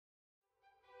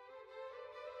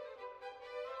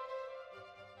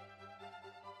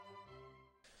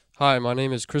Hi, my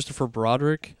name is Christopher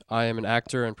Broderick. I am an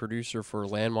actor and producer for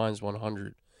Landmines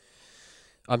 100.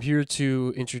 I'm here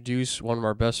to introduce one of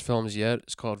our best films yet.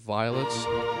 It's called Violets.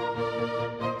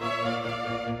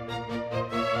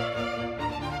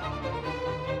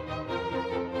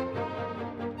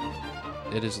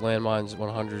 It is Landmines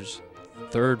 100's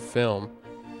third film.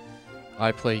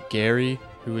 I play Gary,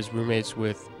 who is roommates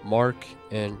with Mark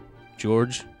and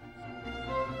George.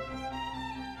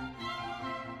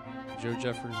 Joe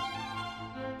Jeffers,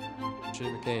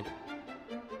 Shane McCain.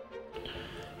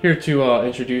 Here to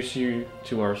introduce you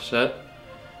to our set.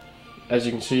 As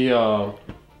you can see,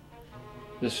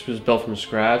 this was built from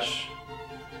scratch.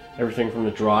 Everything from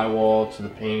the drywall to the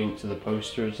paint to the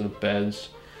posters to the beds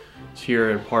is here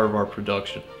and part of our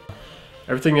production.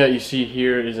 Everything that you see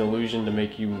here is an illusion to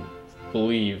make you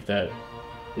believe that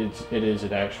it is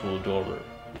an actual dorm room.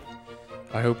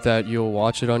 I hope that you'll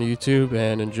watch it on YouTube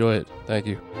and enjoy it. Thank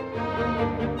you.